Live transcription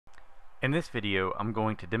In this video, I'm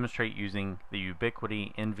going to demonstrate using the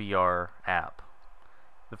Ubiquiti NVR app.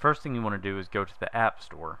 The first thing you want to do is go to the App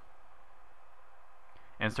Store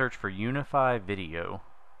and search for UniFi Video.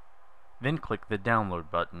 Then click the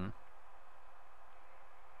Download button.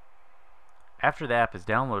 After the app is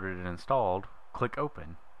downloaded and installed, click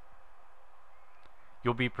Open.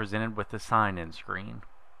 You'll be presented with the sign-in screen.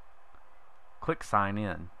 Click Sign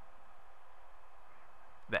In.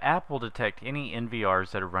 The app will detect any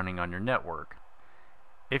NVRs that are running on your network.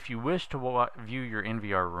 If you wish to view your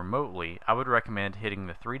NVR remotely, I would recommend hitting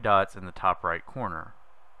the three dots in the top right corner.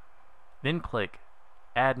 Then click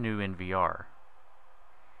Add New NVR.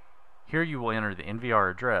 Here you will enter the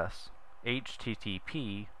NVR address,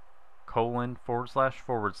 http://,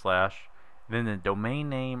 then the domain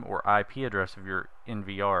name or IP address of your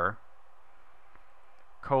NVR,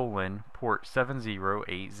 port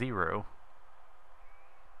 7080.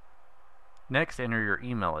 Next, enter your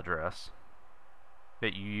email address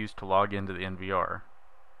that you use to log into the NVR.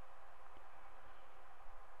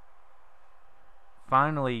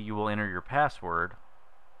 Finally, you will enter your password,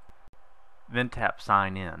 then tap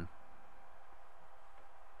Sign In.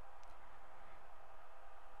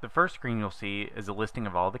 The first screen you'll see is a listing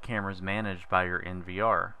of all the cameras managed by your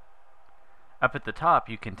NVR. Up at the top,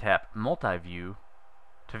 you can tap Multi-View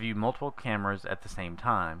to view multiple cameras at the same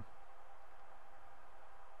time.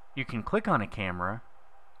 You can click on a camera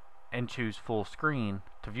and choose Full Screen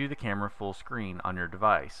to view the camera full screen on your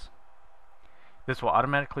device. This will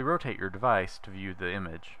automatically rotate your device to view the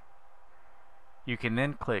image. You can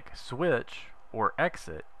then click Switch or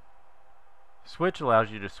Exit. Switch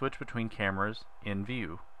allows you to switch between cameras in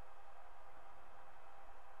view.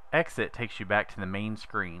 Exit takes you back to the main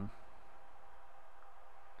screen.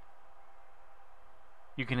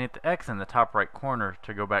 You can hit the X in the top right corner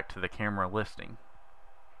to go back to the camera listing.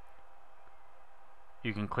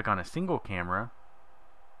 You can click on a single camera,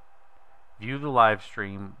 view the live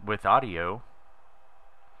stream with audio,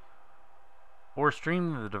 or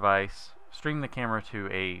stream the camera to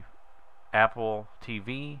a Apple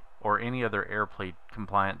TV or any other AirPlay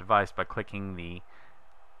compliant device by clicking the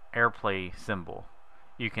AirPlay symbol.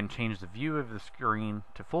 You can change the view of the screen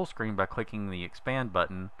to full screen by clicking the expand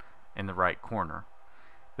button in the right corner.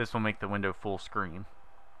 This will make the window full screen.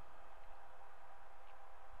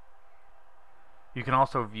 You can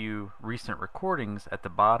also view recent recordings at the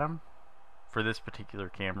bottom for this particular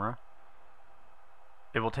camera.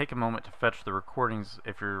 It will take a moment to fetch the recordings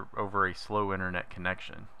if you're over a slow internet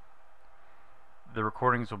connection. The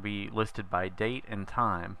recordings will be listed by date and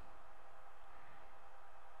time.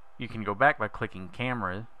 You can go back by clicking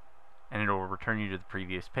Camera and it will return you to the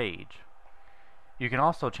previous page. You can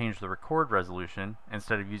also change the record resolution.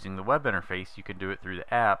 Instead of using the web interface, you can do it through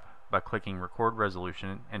the app by clicking Record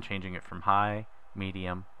Resolution and changing it from high,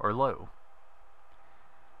 medium, or low.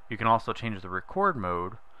 You can also change the record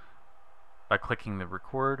mode by clicking the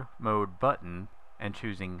Record Mode button and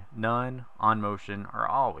choosing None, On Motion, or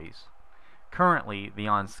Always. Currently, the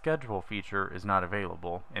On Schedule feature is not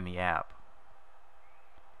available in the app.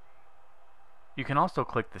 You can also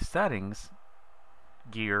click the Settings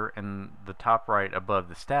gear in the top right above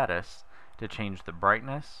the status to change the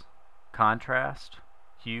brightness, contrast,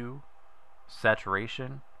 hue,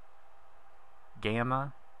 saturation,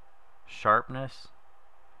 gamma, sharpness,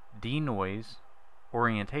 denoise,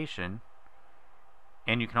 orientation,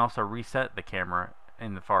 and you can also reset the camera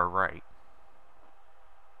in the far right.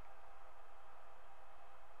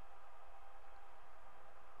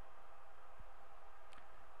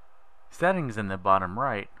 Settings in the bottom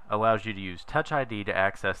right allows you to use Touch ID to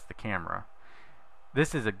access the camera.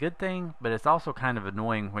 This is a good thing, but it's also kind of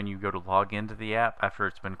annoying when you go to log into the app after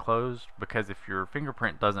it's been closed, because if your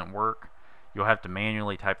fingerprint doesn't work, you'll have to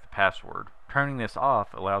manually type the password. Turning this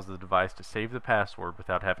off allows the device to save the password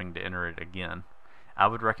without having to enter it again. I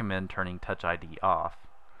would recommend turning Touch ID off.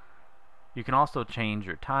 You can also change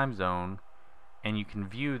your time zone, and you can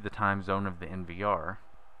view the time zone of the NVR.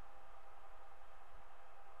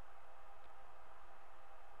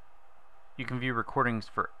 You can view recordings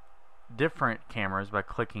for different cameras by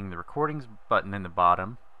clicking the Recordings button in the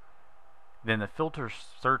bottom, then the Filter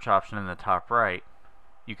search option in the top right.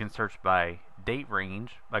 You can search by date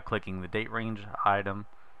range by clicking the date range item,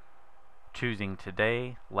 choosing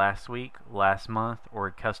today, last week, last month, or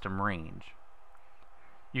a custom range.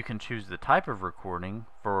 You can choose the type of recording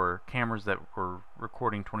for cameras that were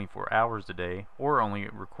recording 24 hours a day or only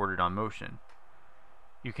recorded on motion.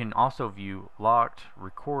 You can also view locked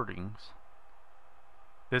recordings.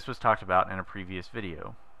 This was talked about in a previous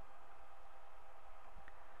video.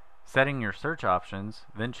 Setting your search options,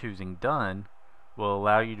 then choosing Done, will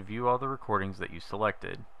allow you to view all the recordings that you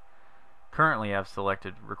selected. Currently I've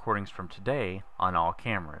selected recordings from today on all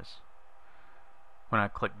cameras. When I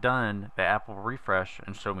click done, the app will refresh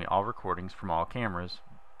and show me all recordings from all cameras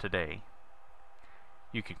today.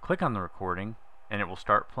 You can click on the recording and it will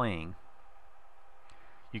start playing.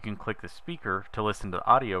 You can click the speaker to listen to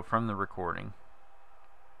audio from the recording.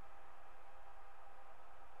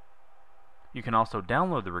 You can also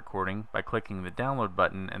download the recording by clicking the download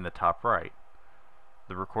button in the top right.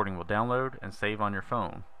 The recording will download and save on your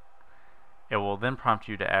phone. It will then prompt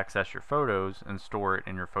you to access your photos and store it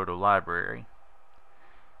in your photo library.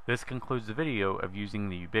 This concludes the video of using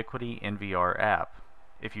the Ubiquiti NVR app.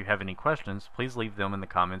 If you have any questions, please leave them in the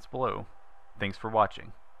comments below. Thanks for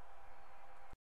watching.